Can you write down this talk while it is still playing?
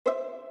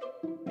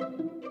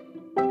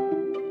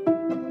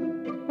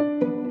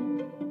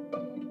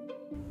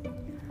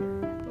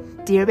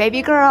Dear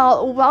baby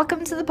girl,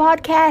 welcome to the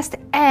podcast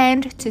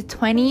and to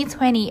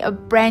 2020, a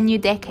brand new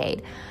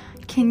decade.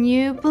 Can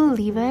you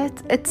believe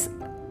it? It's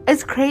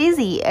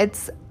crazy.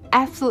 It's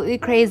absolutely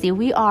crazy.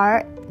 We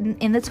are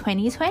in the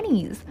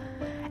 2020s.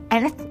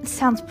 And it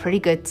sounds pretty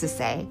good to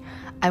say.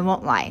 I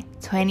won't lie.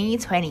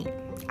 2020.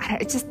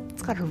 It's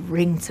got a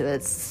ring to it.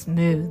 It's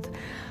smooth.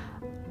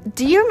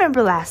 Do you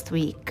remember last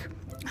week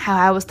how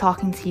I was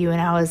talking to you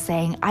and I was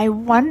saying, I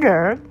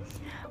wonder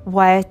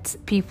what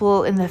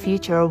people in the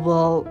future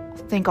will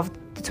think of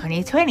the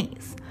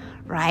 2020s,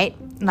 right?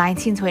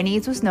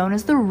 1920s was known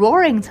as the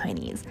Roaring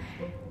 20s.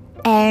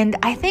 And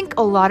I think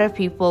a lot of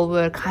people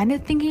were kind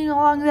of thinking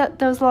along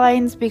those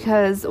lines,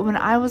 because when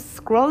I was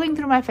scrolling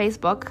through my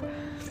Facebook,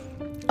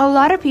 a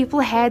lot of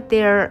people had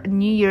their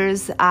New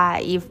Year's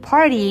Eve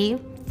party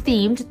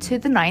themed to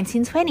the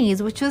 1920s,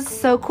 which was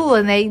so cool,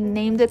 and they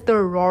named it the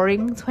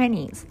Roaring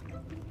 20s.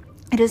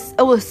 It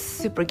was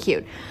super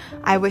cute.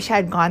 I wish I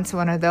had gone to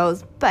one of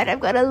those, but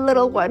I've got a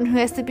little one who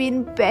has to be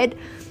in bed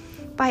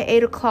by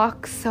 8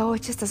 o'clock, so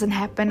it just doesn't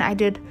happen. I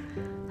did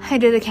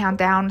a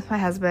countdown with my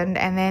husband,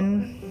 and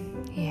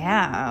then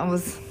it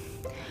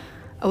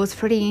was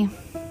pretty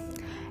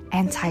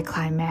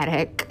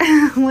anticlimactic.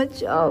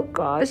 Which, oh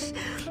gosh,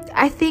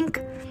 I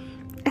think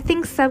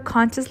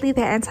subconsciously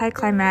the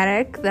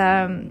anticlimactic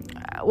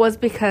was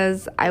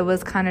because I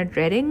was kind of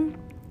dreading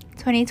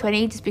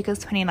 2020, just because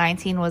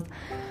 2019 was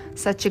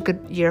such a good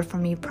year for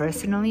me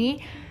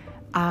personally.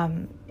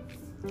 And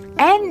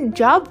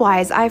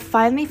job-wise, I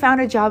finally found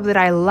a job that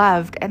I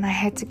loved, and I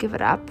had to give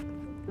it up.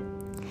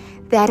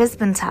 That has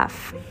been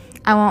tough.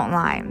 I won't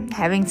lie,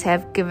 having to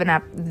have given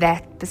up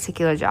that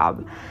particular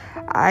job.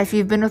 If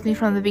you've been with me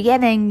from the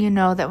beginning, you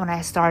know that when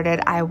I started,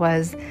 I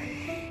was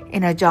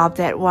in a job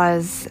that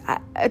was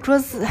an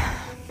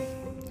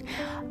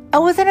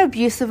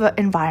abusive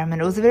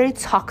environment. It was a very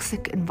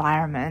toxic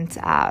environment.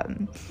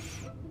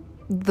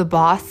 The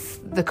boss,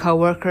 the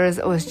coworkers,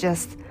 it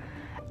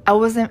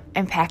wasn't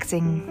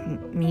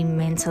impacting me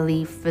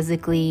mentally,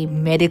 physically,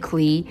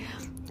 medically.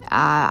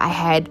 I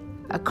had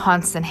a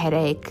constant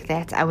headache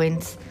that I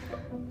went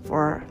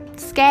for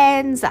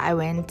scans. I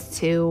went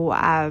to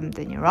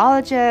the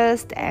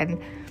neurologist, and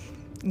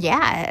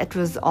it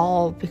was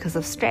all because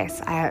of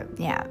stress.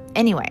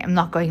 Anyway, I'm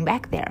not going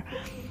back there.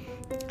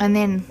 And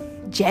then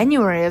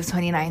January of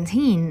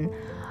 2019,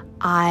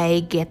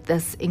 I get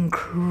this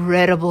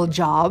incredible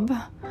job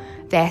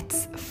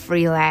that's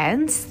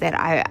freelance, that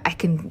I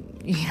can,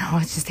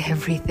 it's just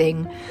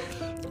everything.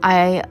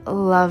 I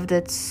loved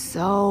it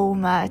so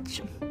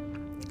much.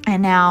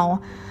 And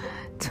now,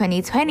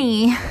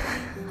 2020,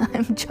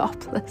 I'm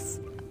jobless.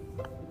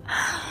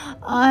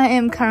 I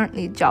am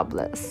currently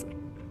jobless.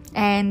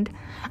 And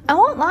I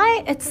won't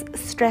lie, it's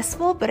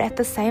stressful, but at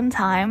the same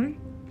time,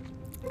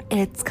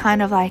 it's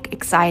kind of like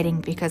exciting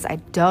because I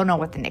don't know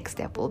what the next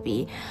step will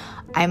be.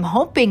 I'm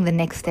hoping the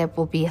next step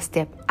will be a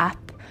step up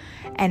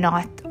and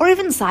not, or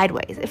even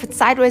sideways. If it's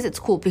sideways, it's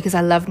cool because I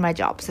loved my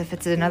job. So if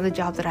it's another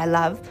job that I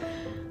love,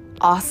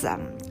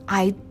 awesome.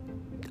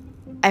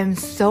 I'm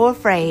so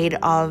afraid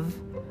of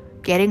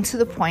getting to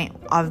the point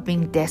of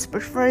being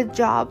desperate for a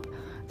job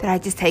that I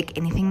just take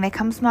anything that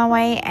comes my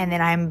way, and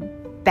then I'm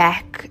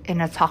back in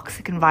a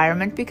toxic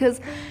environment, because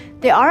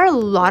there are a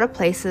lot of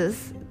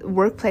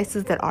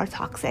workplaces that are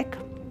toxic,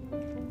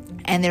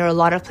 and there are a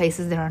lot of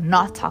places that are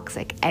not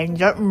toxic, and you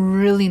don't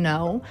really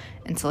know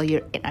until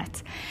you're in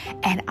it.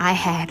 And I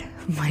had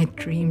my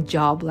dream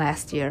job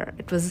last year.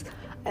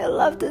 I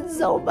loved it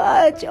so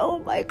much. Oh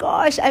my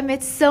gosh, I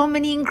met so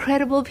many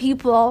incredible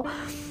people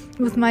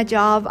with my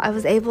job. I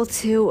was able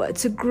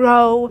to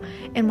grow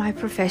in my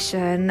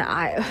profession. And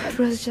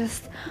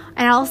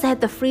I also had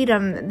the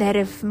freedom that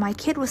if my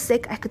kid was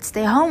sick, I could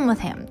stay home with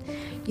him.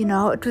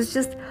 It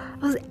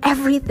was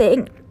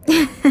everything.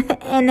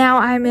 And now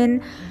I'm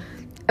in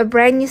a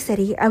brand new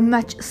city, a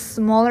much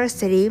smaller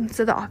city,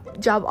 so the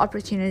job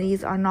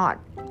opportunities are not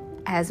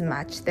as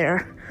much.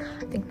 They're,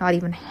 I think, not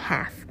even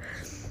half.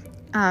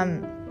 So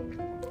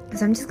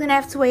I'm just gonna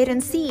have to wait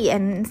and see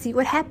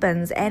what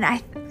happens. And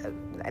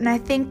I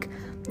think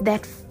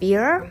that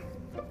fear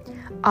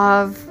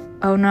of,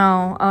 oh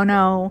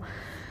no,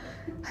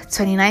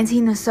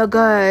 2019 was so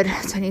good,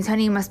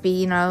 2020 must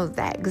be,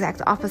 the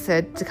exact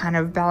opposite, to kind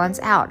of balance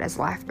out as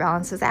life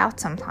balances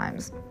out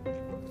sometimes.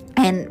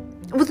 And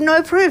with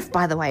no proof,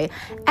 by the way,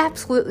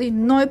 absolutely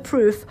no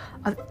proof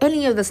of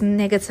any of this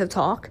negative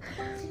talk.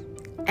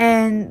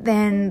 And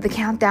then the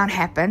countdown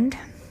happened,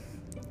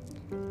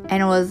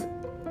 and it was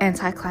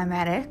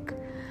anticlimactic,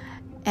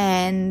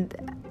 and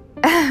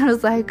I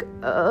was like,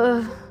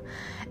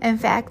 in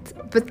fact,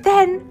 but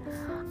then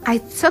I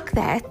took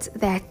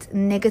that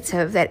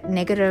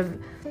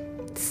negative,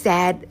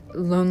 sad,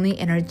 lonely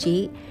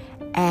energy,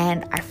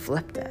 and I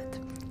flipped it,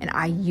 and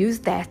I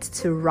used that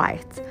to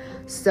write.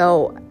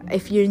 So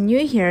if you're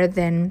new here,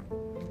 then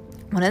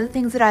one of the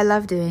things that I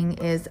love doing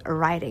is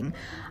writing.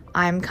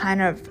 I'm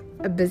kind of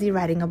busy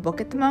writing a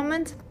book at the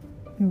moment,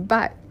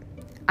 but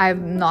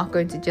I'm not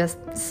going to just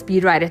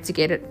speed write it to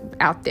get it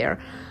out there.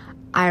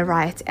 I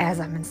write as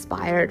I'm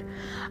inspired.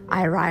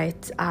 I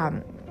write,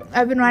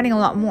 I've been writing a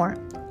lot more.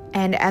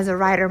 And as a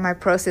writer, my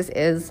process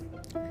is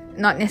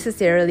not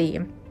necessarily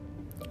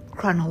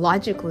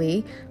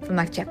chronologically from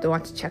like chapter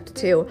 1 to chapter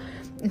 2.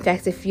 In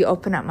fact, if you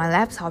open up my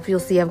laptop, you'll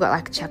see I've got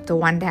like chapter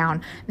 1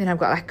 down, then I've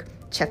got like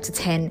chapter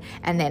 10,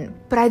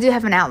 but I do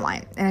have an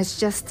outline, and it's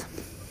just,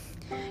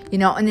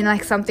 and then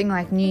like something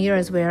like New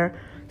Year's where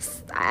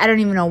I don't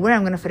even know where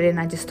I'm going to fit it in.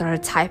 I just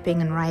started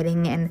typing and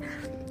writing,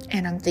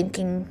 and I'm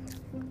thinking,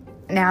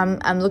 now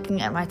I'm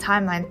looking at my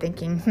timeline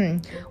thinking,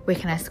 where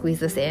can I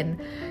squeeze this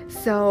in?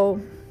 So,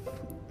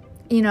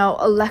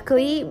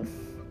 luckily,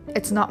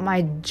 it's not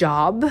my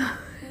job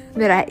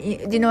that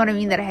do you know what I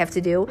mean, that I have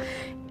to do.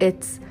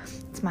 It's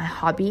my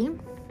hobby.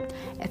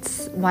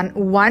 It's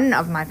one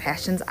of my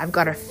passions. I've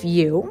got a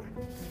few.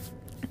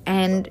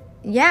 And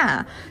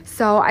yeah,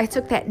 so I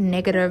took that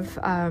negative,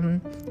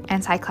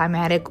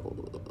 anticlimactic,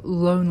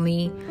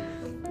 lonely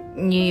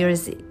New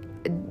Year's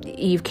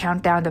Eve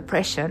countdown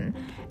depression,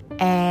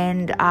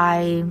 and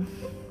I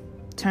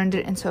turned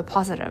it into a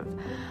positive.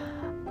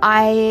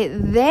 I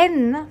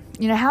then,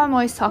 how I'm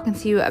always talking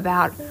to you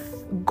about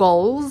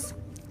goals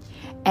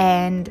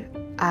and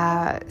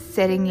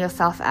setting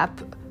yourself up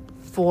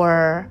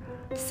for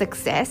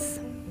success.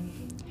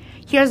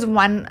 Here's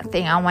one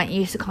thing I want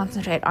you to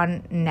concentrate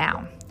on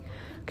now.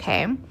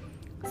 Okay?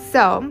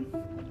 So,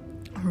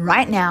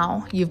 right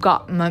now, you've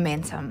got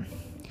momentum.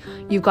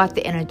 You've got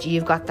the energy.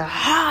 You've got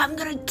I'm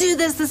going to do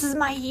this. This is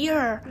my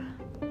year.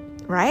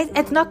 Right?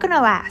 It's not going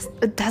to last.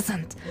 It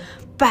doesn't.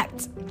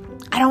 But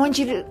I don't want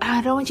you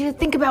to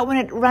think about when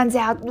it runs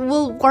out.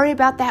 We'll worry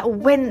about that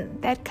when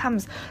that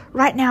comes.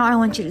 Right now, I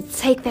want you to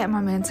take that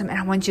momentum and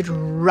I want you to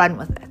run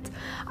with it.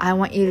 I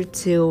want you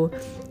to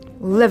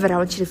live it. I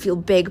want you to feel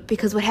big,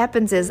 because what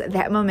happens is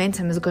that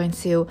momentum is going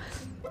to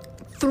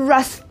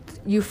thrust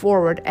you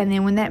forward. And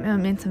then when that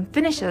momentum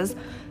finishes,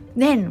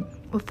 then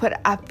we'll put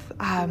up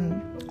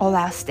all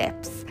our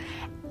steps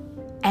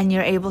and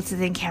you're able to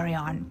then carry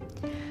on.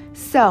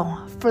 So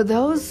for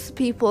those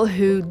people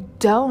who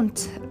don't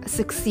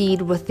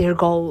succeed with their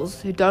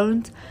goals, who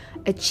don't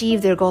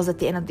achieve their goals at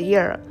the end of the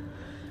year,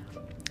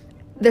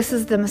 this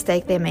is the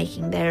mistake they're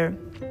making. They're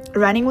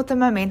running with the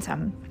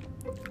momentum,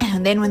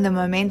 and then when the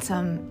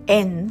momentum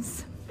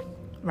ends,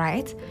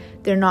 right,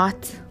 they're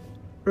not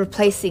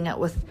replacing it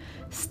with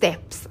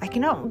steps,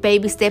 like,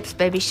 baby steps,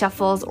 baby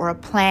shuffles, or a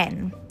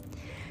plan,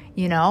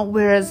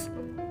 whereas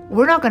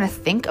we're not going to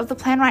think of the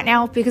plan right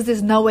now because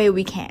there's no way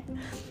we can.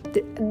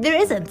 There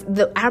isn't.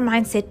 Our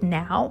mindset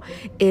now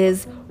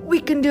is we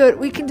can do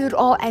it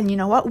all, and you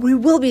know what? We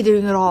will be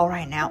doing it all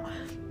right now.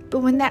 But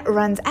when that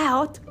runs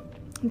out,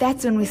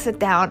 that's when we sit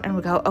down and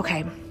we go,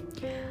 okay,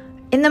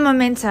 in the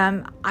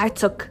momentum, I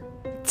took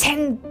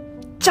 10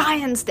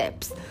 giant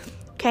steps.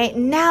 Okay,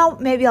 now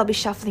maybe I'll be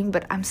shuffling,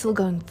 but I'm still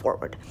going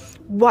forward.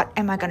 What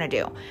am I going to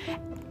do?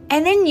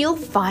 And then you'll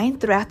find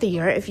throughout the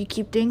year, if you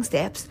keep doing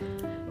steps,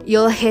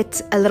 you'll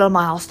hit a little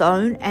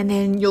milestone, and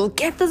then you'll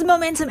get this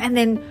momentum, and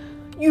then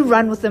you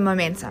run with the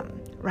momentum,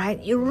 right?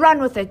 You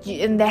run with it,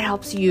 and that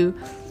helps you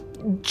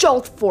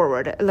jolt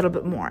forward a little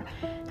bit more.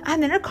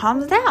 And then it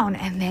calms down,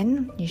 and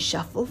then you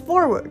shuffle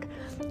forward,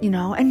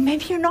 and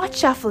maybe you're not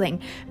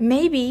shuffling.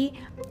 Maybe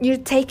you're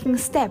taking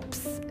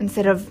steps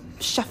instead of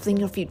shuffling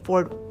your feet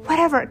forward.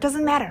 Whatever, it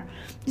doesn't matter.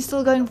 You're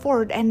still going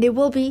forward, and there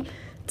will be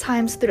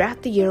times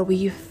throughout the year where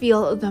you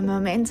feel the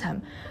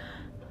momentum.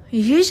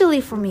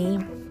 Usually for me,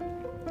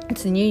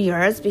 it's New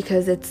Year's,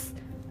 because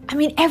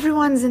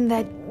everyone's in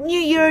that new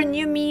year,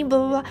 new me, blah,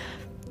 blah, blah.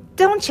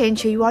 Don't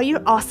change who you are.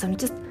 You're awesome.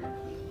 Just,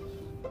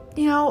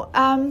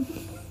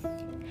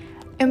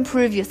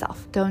 improve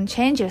yourself. Don't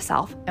change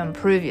yourself.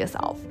 Improve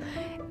yourself.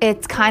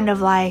 It's kind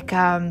of like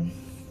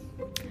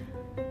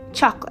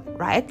chocolate,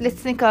 right? Let's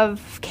think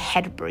of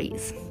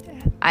Cadbury's.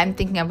 I'm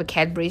thinking of a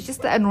Cadbury's,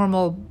 just a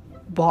normal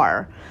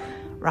bar,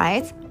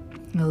 right?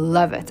 I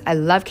love it. I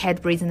love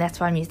Cadbury's, and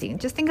that's why I'm using it.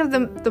 Just think of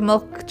the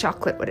milk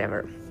chocolate,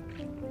 whatever.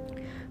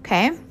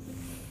 Okay?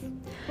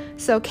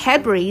 So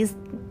Cadbury's,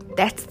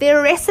 that's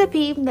their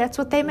recipe. That's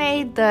what they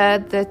made.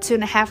 The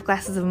 2.5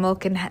 glasses of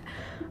milk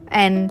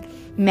and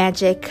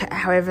magic,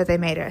 however they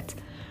made it.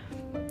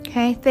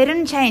 Okay? They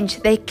didn't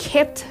change. They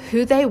kept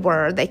who they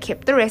were. They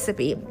kept the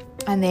recipe.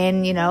 And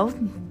then,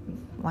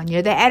 one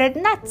year they added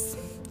nuts.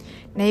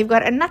 Now you've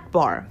got a nut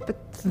bar. But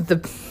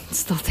it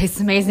still tastes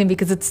amazing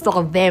because it's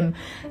still them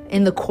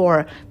in the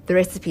core. The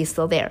recipe is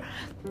still there.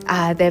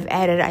 They've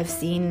added, I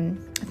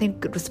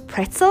think it was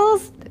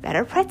pretzels. They've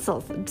added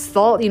pretzels. It's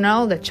still,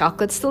 the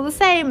chocolate's still the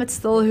same. It's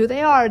still who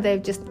they are.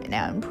 They've just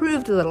now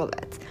improved a little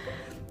bit.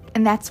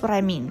 And that's what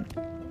I mean.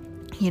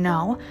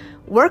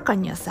 Work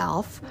on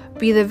yourself.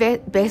 Be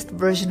the best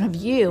version of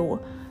you.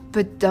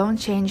 But don't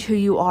change who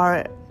you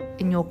are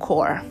in your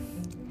core.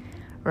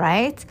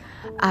 Right?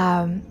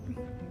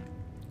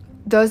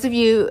 Those of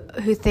you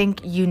who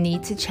think you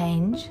need to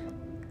change,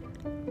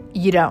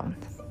 you don't.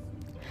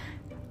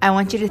 I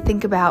want you to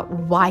think about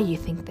why you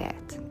think that.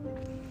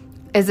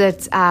 Is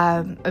it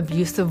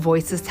abusive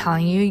voices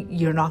telling you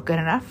you're not good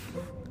enough?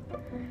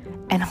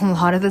 And a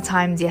lot of the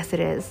times, yes, it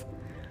is.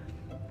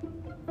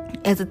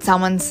 Is it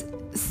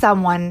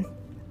someone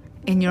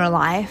in your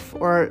life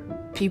or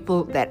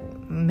people that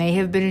may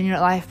have been in your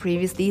life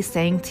previously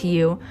saying to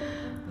you,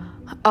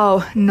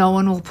 oh, no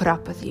one will put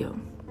up with you.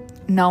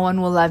 No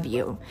one will love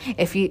you.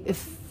 If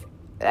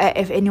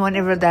anyone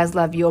ever does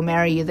love you or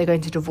marry you, they're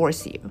going to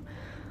divorce you.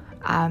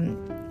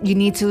 You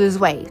need to lose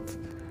weight.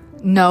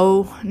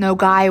 No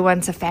guy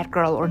wants a fat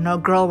girl, or no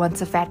girl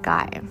wants a fat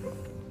guy.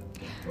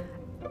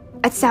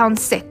 It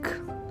sounds sick.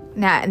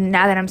 Now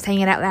that I'm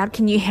saying it out loud,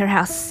 can you hear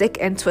how sick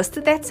and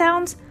twisted that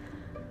sounds?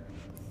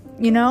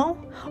 You know?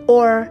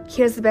 Or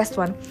here's the best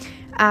one.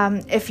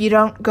 If you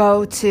don't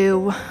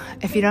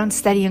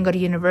study and go to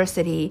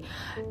university,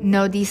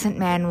 no decent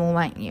man will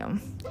want you,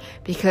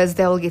 because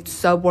they will get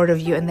so bored of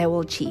you and they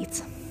will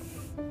cheat.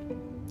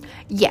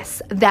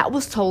 Yes, that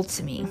was told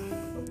to me,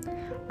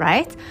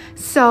 right?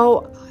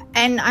 So,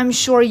 and I'm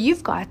sure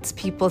you've got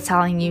people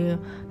telling you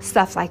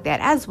stuff like that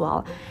as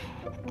well.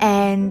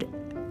 And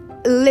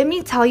let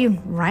me tell you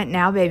right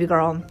now, baby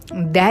girl,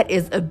 that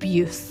is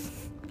abuse.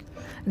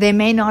 They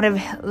may not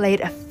have laid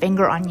a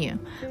finger on you,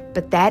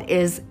 but that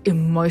is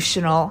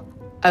emotional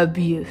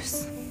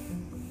abuse.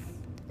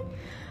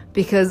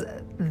 Because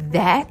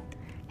that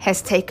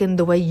has taken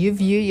the way you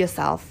view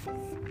yourself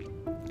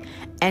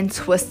and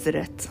twisted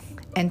it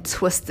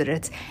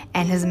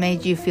and has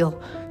made you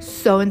feel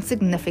so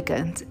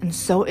insignificant and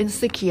so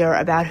insecure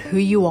about who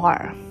you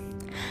are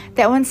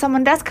that when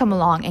someone does come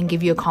along and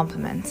give you a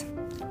compliment,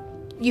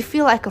 you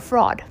feel like a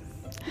fraud.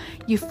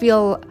 You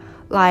feel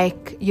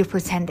like you're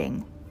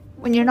pretending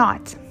when you're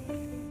not.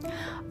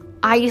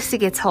 I used to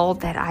get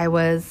told that I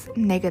was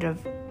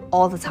negative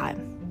all the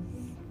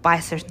time by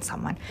a certain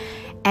someone.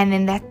 And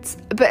then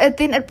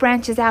then it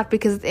branches out,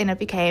 because then it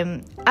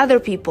became other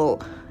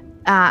people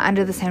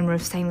under the same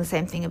roof saying the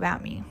same thing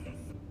about me,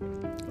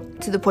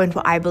 to the point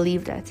where I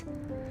believed it.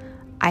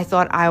 I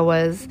thought I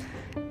was,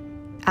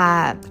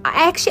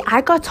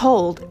 I got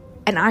told,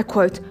 and I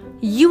quote,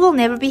 "You will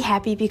never be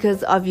happy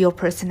because of your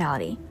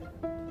personality."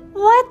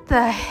 What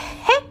the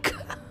heck?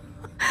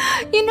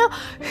 You know,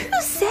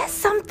 who says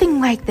something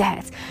like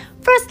that?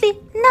 Firstly,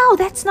 no,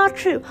 that's not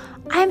true.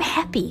 I'm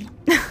happy.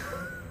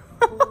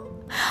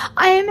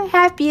 I am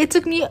happy. It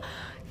took me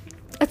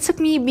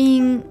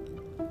being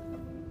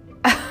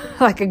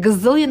like a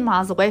gazillion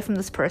miles away from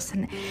this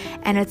person,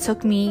 and it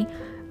took me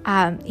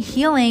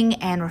healing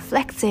and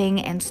reflecting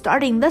and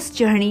starting this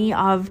journey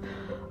of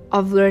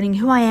learning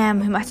who I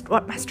am,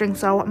 what my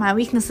strengths are, what my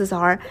weaknesses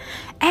are.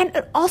 And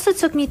it also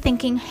took me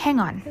thinking, hang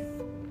on,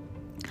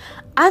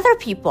 other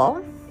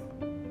people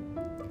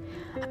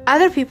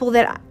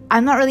that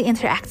I'm not really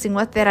interacting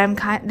with, that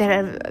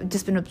have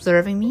just been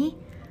observing me.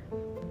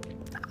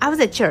 I was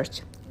at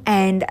church,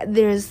 and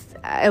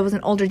it was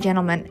an older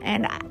gentleman,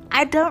 and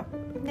I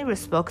never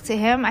spoke to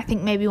him. I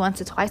think maybe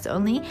once or twice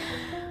only.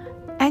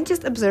 And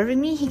just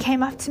observing me, he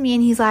came up to me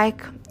and he's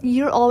like,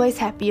 "You're always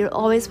happy. You're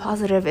always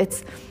positive.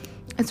 It's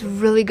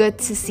really good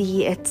to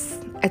see.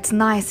 It's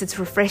nice. It's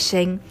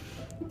refreshing.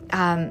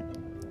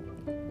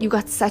 You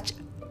got such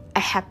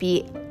a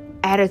happy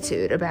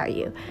attitude about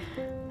you."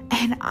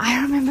 And I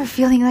remember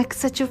feeling like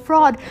such a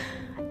fraud.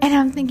 And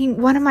I'm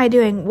thinking, what am I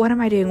doing? What am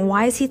I doing?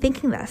 Why is he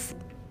thinking this?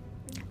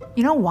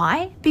 You know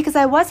why? Because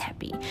I was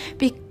happy.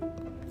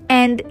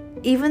 And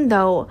even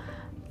though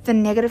the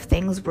negative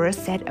things were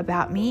said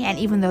about me, and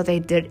even though they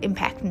did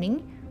impact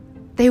me,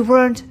 they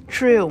weren't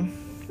true.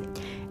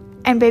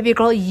 And baby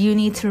girl, you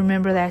need to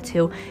remember that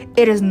too.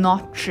 It is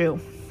not true.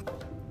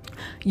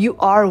 You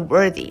are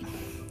worthy.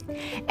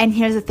 And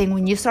here's the thing,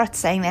 when you start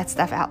saying that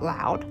stuff out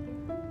loud,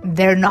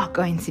 they're not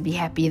going to be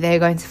happy. They're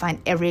going to find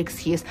every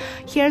excuse.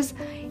 Here's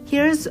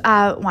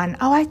one.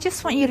 "Oh, I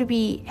just want you to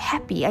be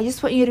happy. I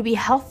just want you to be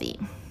healthy."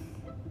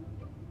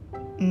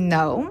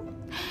 No,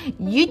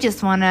 you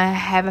just want to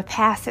have a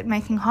pass at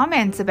making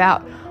comments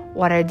about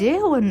what I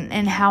do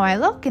and how I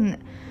look. And,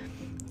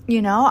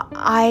 you know,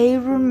 I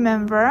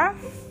remember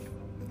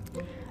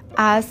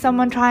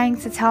someone trying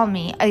to tell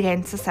me,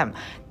 again,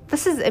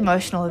 this is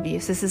emotional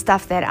abuse. This is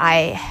stuff that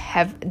I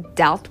have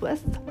dealt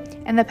with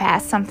in the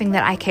past, something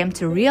that I came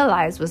to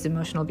realize was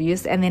emotional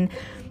abuse, and then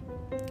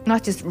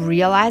not just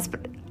realize,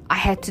 but I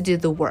had to do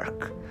the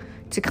work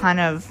to kind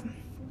of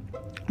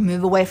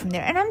move away from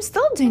there. And I'm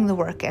still doing the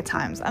work at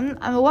times.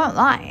 I won't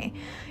lie.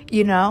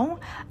 You know,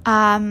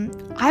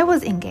 I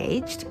was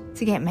engaged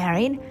to get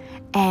married,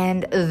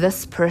 and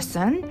this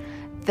person,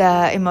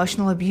 the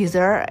emotional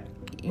abuser,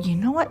 you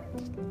know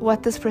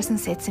what this person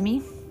said to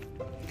me?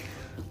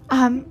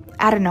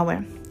 Out of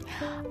nowhere.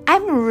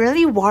 "I'm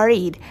really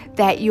worried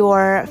that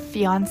your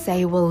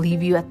fiance will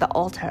leave you at the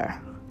altar."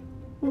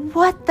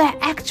 What the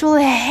actual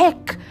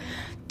heck?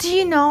 Do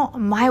you know,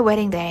 my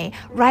wedding day,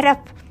 right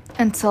up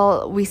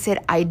until we said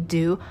I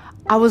do,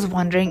 I was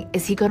wondering,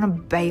 is he gonna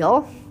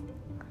bail?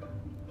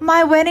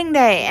 My wedding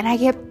day, and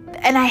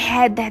I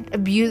had that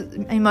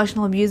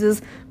emotional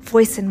abuser's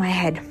voice in my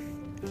head.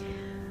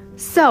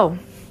 So,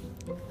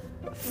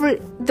 For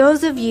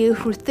those of you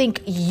who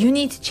think you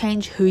need to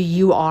change who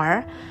you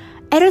are,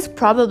 it is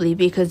probably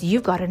because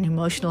you've got an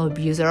emotional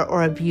abuser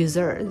or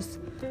abusers.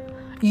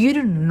 You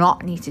do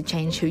not need to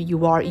change who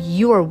you are.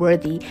 You are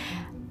worthy.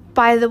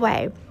 By the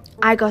way,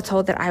 I got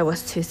told that I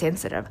was too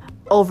sensitive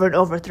over and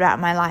over throughout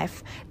my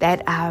life,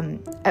 that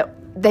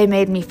they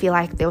made me feel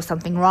like there was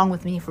something wrong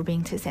with me for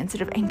being too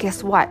sensitive. And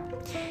guess what?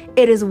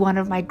 It is one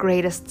of my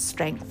greatest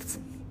strengths.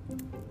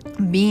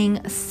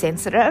 Being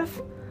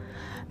sensitive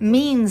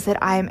means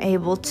that I am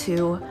able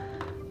to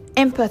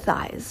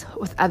empathize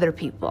with other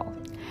people.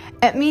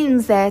 It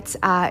means that,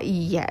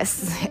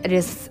 yes, it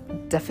is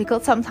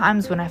difficult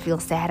sometimes when I feel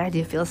sad. I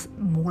do feel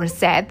more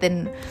sad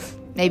than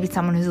maybe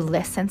someone who's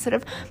less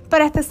sensitive.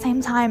 But at the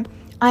same time,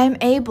 I am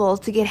able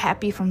to get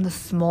happy from the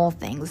small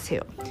things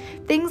too.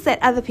 Things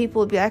that other people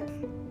would be like,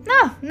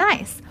 no,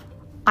 nice.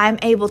 I'm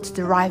able to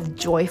derive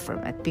joy from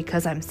it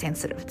because I'm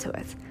sensitive to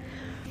it.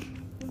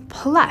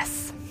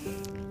 Plus,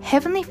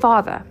 Heavenly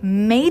Father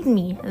made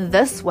me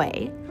this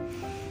way,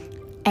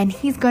 and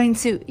He's going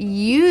to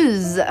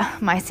use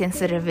my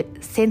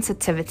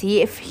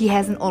sensitivity, if He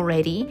hasn't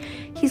already.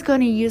 He's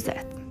going to use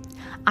it.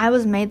 I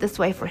was made this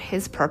way for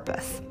His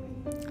purpose.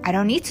 I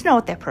don't need to know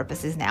what that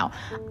purpose is now.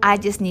 I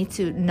just need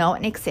to know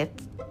and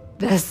accept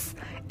this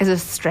is a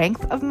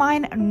strength of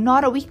mine,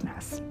 not a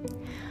weakness.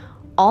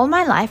 All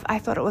my life, I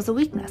thought it was a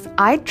weakness.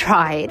 I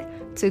tried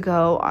to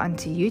go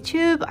onto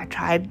YouTube. I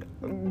tried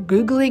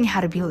Googling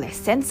how to be less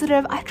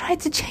sensitive. I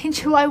tried to change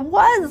who I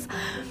was.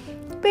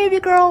 Baby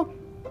girl,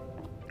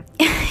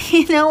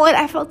 you know what?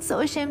 I felt so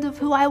ashamed of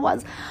who I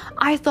was.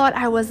 I thought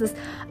I was this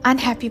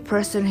unhappy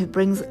person who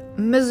brings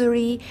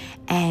misery,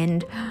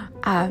 and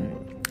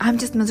I'm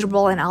just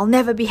miserable and I'll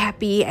never be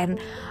happy. And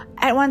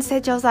at one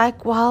stage I was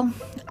like, well,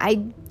 I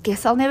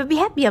guess I'll never be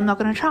happy. I'm not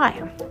going to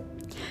try.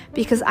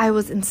 Because I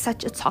was in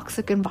such a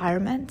toxic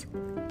environment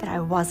that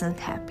I wasn't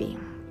happy.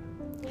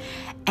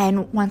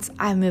 And once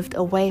I moved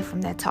away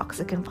from that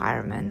toxic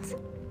environment,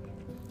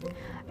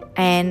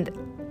 and,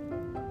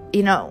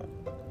 you know,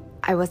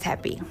 I was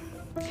happy.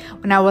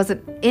 When I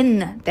wasn't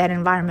in that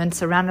environment,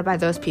 surrounded by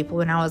those people,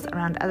 when I was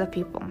around other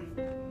people,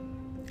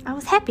 I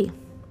was happy.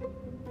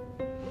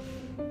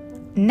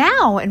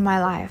 Now in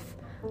my life,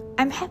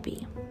 I'm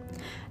happy.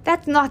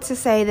 That's not to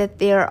say that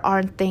there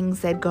aren't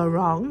things that go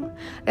wrong.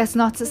 That's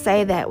not to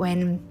say that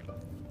when,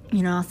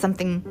 you know,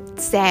 something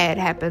sad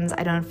happens,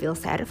 I don't feel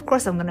sad. Of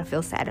course I'm going to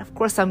feel sad. Of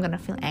course I'm going to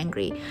feel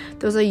angry.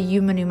 Those are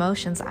human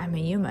emotions. I'm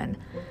a human.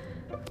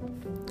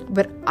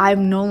 But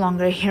I'm no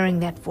longer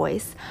hearing that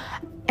voice.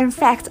 In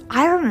fact,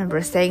 I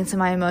remember saying to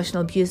my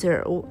emotional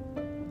abuser,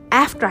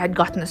 after I'd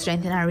gotten the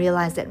strength and I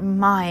realized that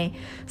my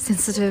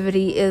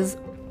sensitivity is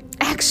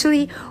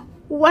actually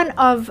one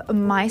of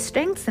my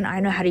strengths, and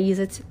I know how to use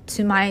it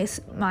to my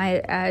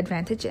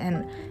advantage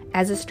and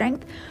as a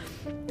strength.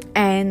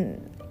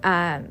 And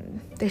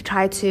this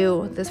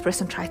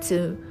person tried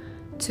to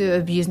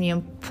abuse me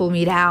and pull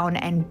me down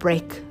and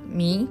break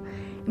me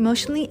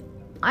emotionally.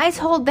 I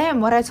told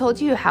them what I told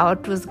you, how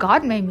it was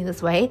God made me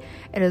this way.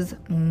 It is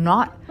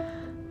not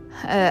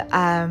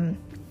a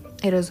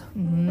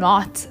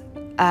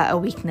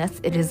weakness.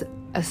 It is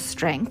a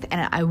strength,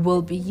 and I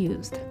will be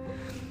used.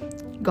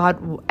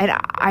 God, and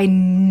I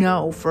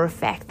know for a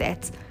fact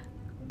that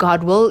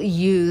God will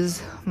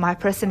use my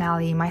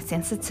personality, my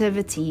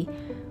sensitivity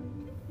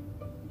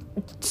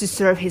to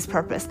serve His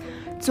purpose.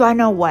 Do I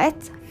know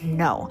what?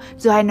 No.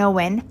 Do I know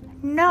when?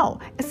 No.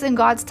 It's in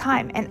God's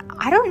time. And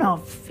I don't know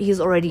if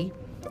He's already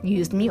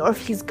used me or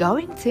if He's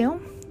going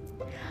to.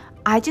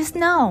 I just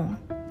know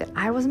that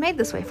I was made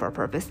this way for a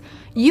purpose.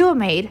 You are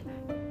made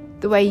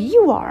the way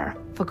you are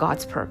for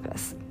God's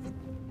purpose.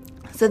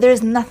 So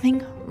there's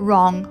nothing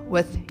wrong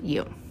with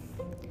you.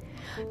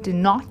 Do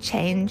not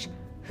change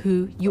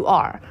who you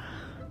are.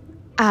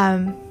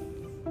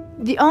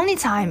 The only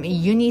time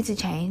you need to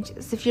change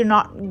is if you're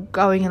not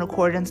going in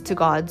accordance to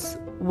God's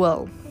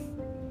will.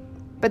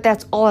 But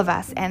that's all of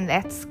us, and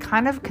that's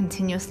kind of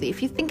continuously.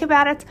 If you think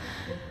about it,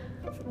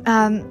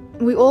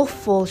 we all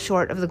fall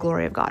short of the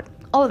glory of God.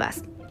 All of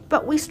us.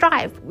 But we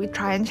strive. We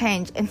try and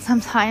change. And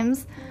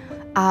sometimes,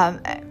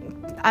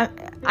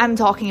 I'm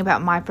talking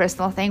about my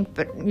personal thing,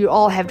 but you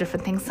all have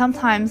different things.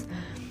 Sometimes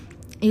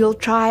you'll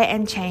try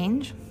and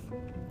change,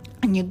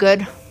 and you're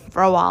good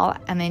for a while,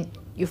 and then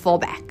you fall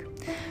back.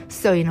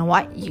 So you know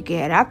what? You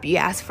get up, you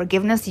ask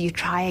forgiveness, you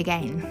try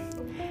again.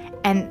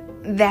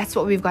 And that's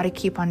what we've got to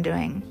keep on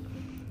doing.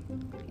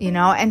 You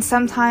know, and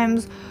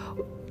sometimes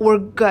we're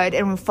good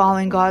and we're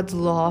following God's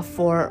law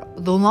for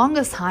the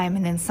longest time,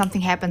 and then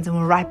something happens and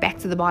we're right back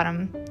to the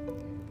bottom.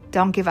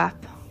 Don't give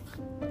up.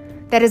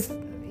 That is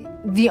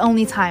the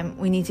only time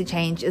we need to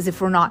change, is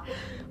if we're not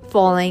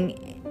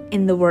falling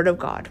in the Word of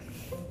God.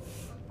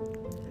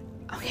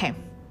 Okay,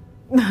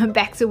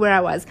 back to where I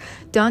was.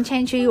 Don't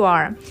change who you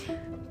are.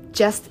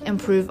 Just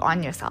improve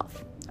on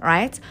yourself,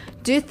 right?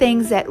 Do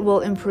things that will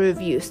improve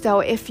you.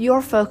 So if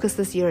your focus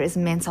this year is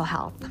mental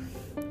health,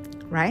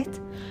 right?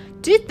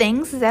 Do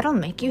things that'll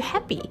make you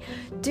happy.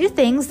 Do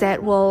things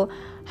that will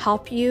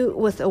help you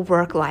with a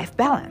work-life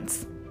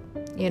balance.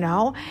 You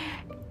know,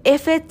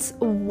 If it's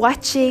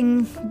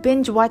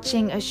binge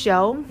watching a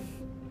show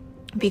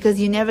because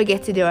you never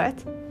get to do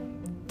it,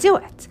 do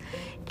it.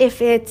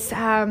 If it's,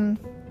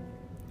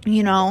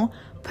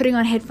 putting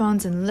on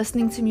headphones and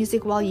listening to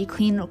music while you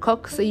clean or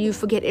cook so you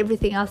forget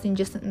everything else and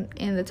just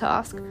in the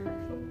task,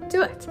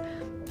 do it.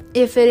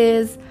 If it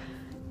is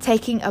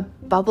taking a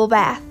bubble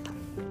bath,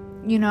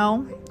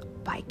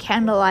 by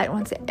candlelight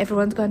once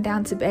everyone's gone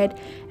down to bed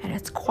and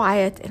it's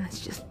quiet and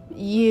it's just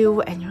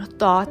you and your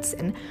thoughts.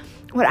 And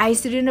what I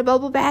used to do in a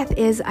bubble bath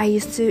is I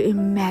used to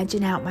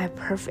imagine out my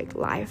perfect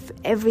life,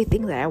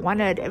 everything that I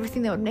wanted,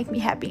 everything that would make me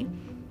happy.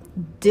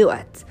 Do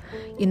it.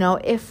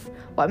 If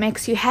what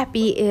makes you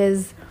happy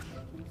is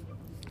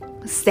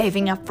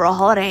saving up for a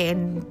holiday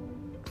and,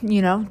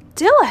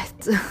 do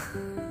it.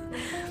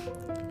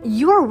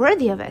 You are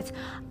worthy of it.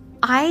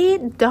 I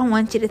don't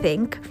want you to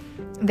think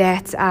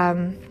that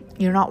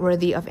you're not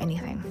worthy of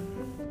anything.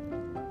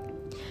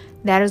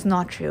 That is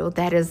not true.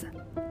 That is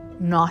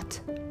not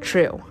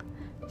true.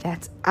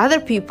 That's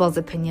other people's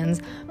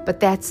opinions, but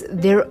that's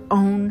their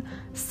own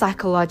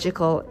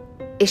psychological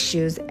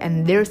issues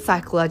and their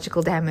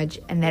psychological damage,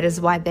 and that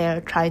is why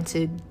they're trying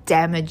to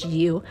damage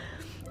you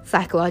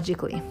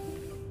psychologically.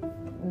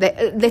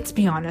 Let's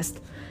be honest.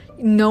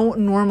 No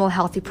normal,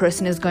 healthy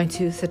person is going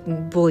to sit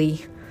and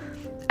bully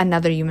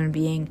another human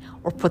being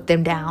or put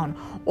them down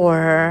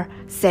or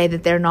say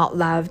that they're not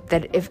loved,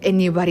 that if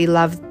anybody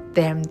loved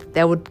them,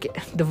 they would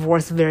get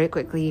divorced very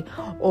quickly,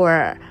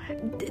 or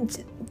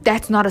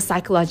that's not a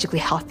psychologically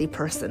healthy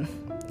person.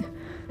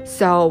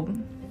 So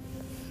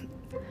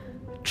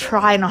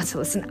try not to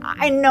listen.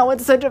 I know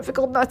it's so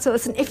difficult not to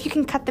listen. If you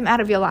can cut them out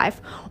of your life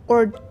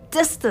or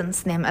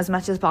distance them as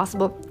much as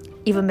possible,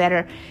 even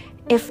better.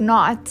 If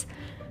not,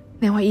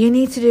 then what you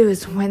need to do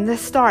is when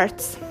this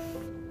starts,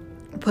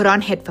 put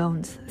on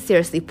headphones.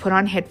 Seriously, put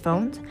on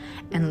headphones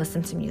and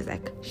listen to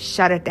music.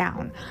 Shut it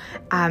down.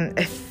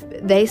 If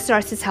they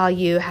start to tell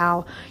you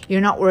how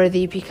you're not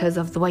worthy because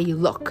of the way you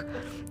look,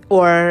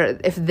 or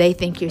if they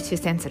think you're too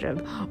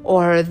sensitive,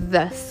 or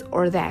this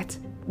or that,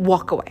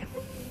 walk away.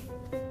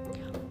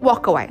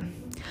 Walk away.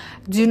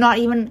 Do not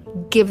even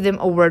give them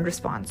a word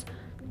response.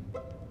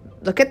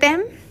 Look at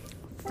them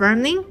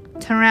firmly,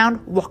 turn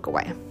around, walk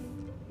away.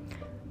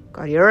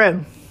 Go to your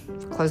room.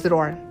 Close the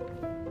door.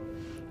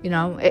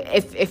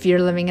 If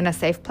you're living in a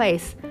safe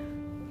place,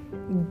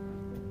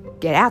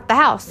 get out the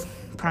house.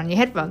 Put on your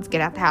headphones.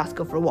 Get out the house.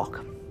 Go for a walk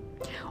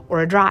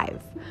or a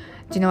drive.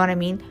 Do you know what I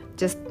mean?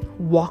 Just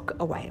walk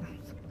away.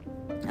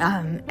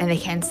 And they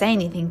can't say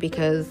anything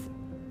because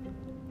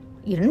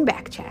you didn't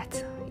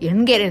backchat. You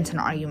didn't get into an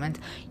argument.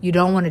 You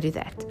don't want to do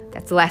that.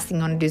 That's the last thing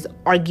you want to do is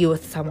argue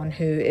with someone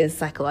who is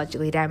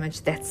psychologically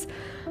damaged. That's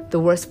the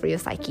worst for your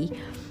psyche.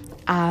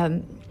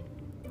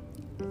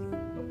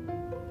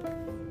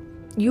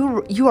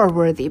 You are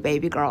worthy,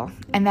 baby girl.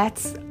 And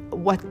that's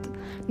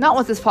not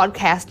what this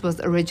podcast was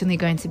originally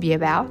going to be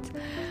about.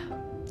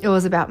 It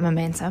was about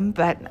momentum,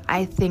 but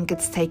I think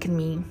it's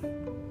something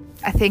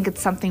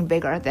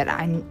bigger that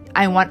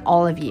I want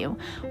all of you.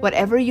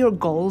 Whatever your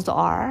goals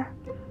are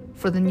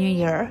for the new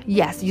year,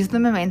 yes, use the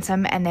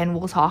momentum, and then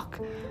we'll talk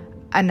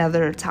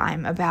another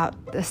time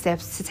about the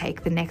steps to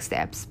take, the next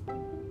steps.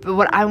 But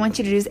what I want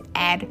you to do is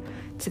add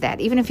to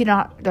that, even if you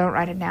don't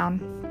write it down,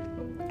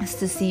 is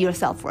to see your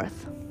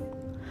self-worth.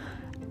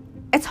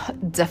 It's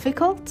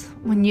difficult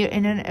when you're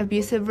in an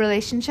abusive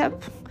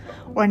relationship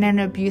or in an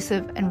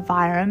abusive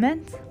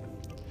environment,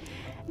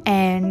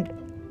 and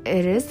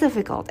it is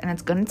difficult, and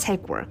it's going to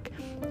take work.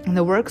 And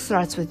the work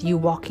starts with you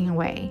walking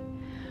away,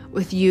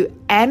 with you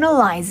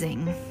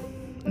analyzing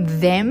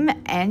them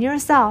and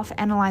yourself,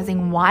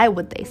 analyzing why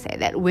would they say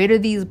that? Where do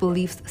these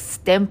beliefs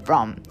stem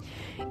from?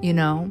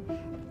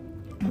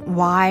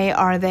 Why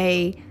are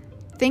they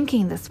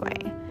thinking this way?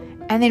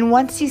 And then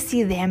once you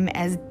see them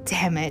as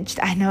damaged,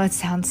 I know it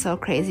sounds so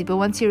crazy, but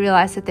once you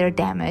realize that they're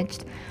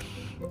damaged,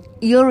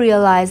 you'll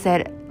realize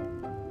that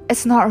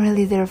it's not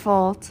really their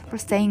fault for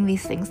saying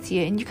these things to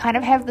you. And you kind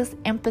of have this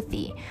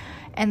empathy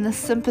and this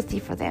sympathy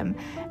for them.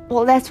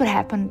 Well, that's what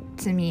happened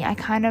to me. I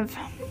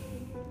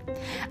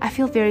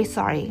feel very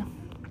sorry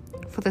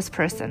for this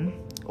person,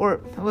 or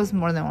it was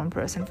more than one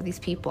person, for these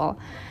people.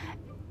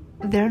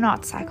 They're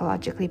not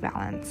psychologically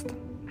balanced.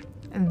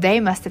 They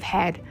must have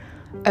had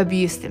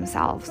abuse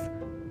themselves.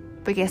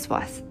 But guess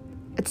what?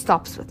 It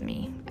stops with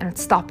me, and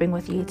it's stopping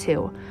with you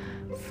too.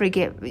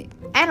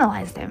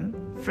 Analyze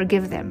them,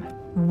 forgive them,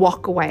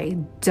 walk away,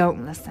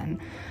 don't listen.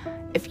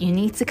 If you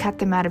need to cut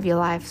them out of your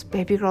life,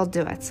 baby girl,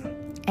 do it.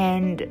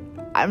 And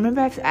I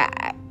remember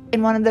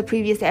in one of the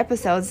previous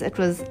episodes, it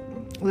was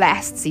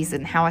last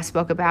season, how I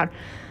spoke about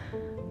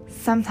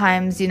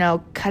sometimes,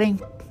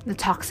 cutting the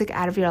toxic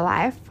out of your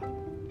life.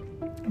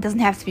 It doesn't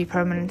have to be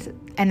permanent,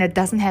 and it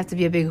doesn't have to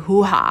be a big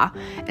hoo-ha.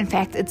 In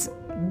fact, it's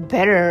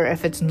better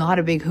if it's not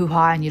a big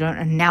hoo-ha and you don't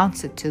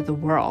announce it to the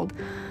world.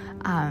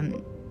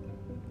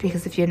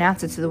 Because if you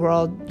announce it to the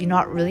world, you're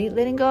not really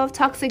letting go of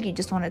toxic. You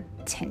just want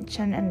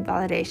attention and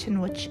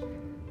validation, which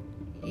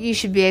you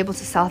should be able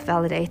to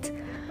self-validate.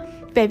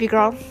 Baby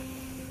girl,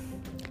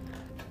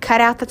 cut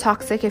out the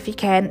toxic if you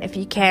can. If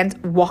you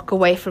can't, walk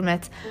away from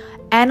it.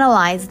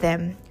 Analyze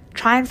them.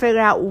 Try and figure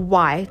out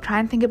why. Try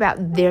and think about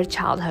their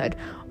childhood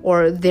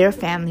or their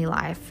family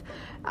life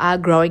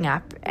growing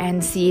up,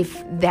 and see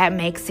if that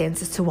makes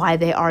sense as to why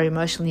they are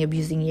emotionally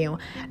abusing you.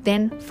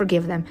 Then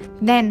forgive them.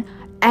 Then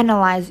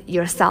analyze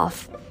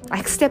yourself.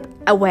 Like, step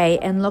away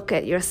and look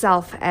at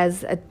yourself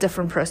as a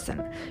different person.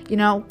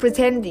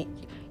 Pretend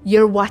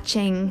you're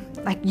watching,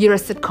 like, you're a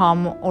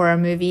sitcom or a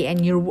movie,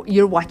 and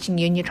you're watching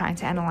you and you're trying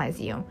to analyze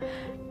you.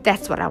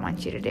 That's what I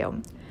want you to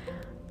do.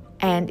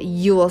 And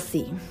you will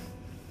see.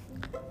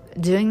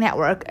 Doing that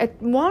work, it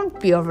won't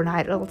be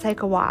overnight. It'll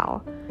take a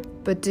while.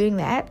 But doing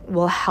that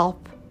will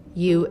help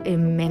you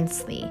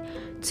immensely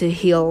to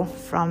heal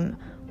from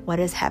what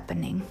is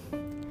happening.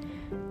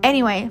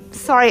 Anyway,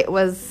 sorry it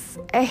was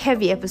a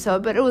heavy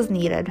episode, but it was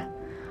needed.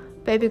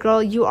 Baby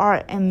girl, you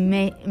are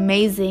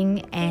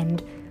amazing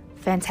and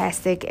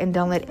fantastic, and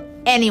don't let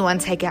anyone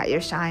take out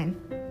your shine.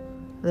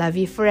 Love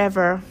you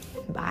forever.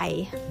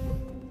 Bye.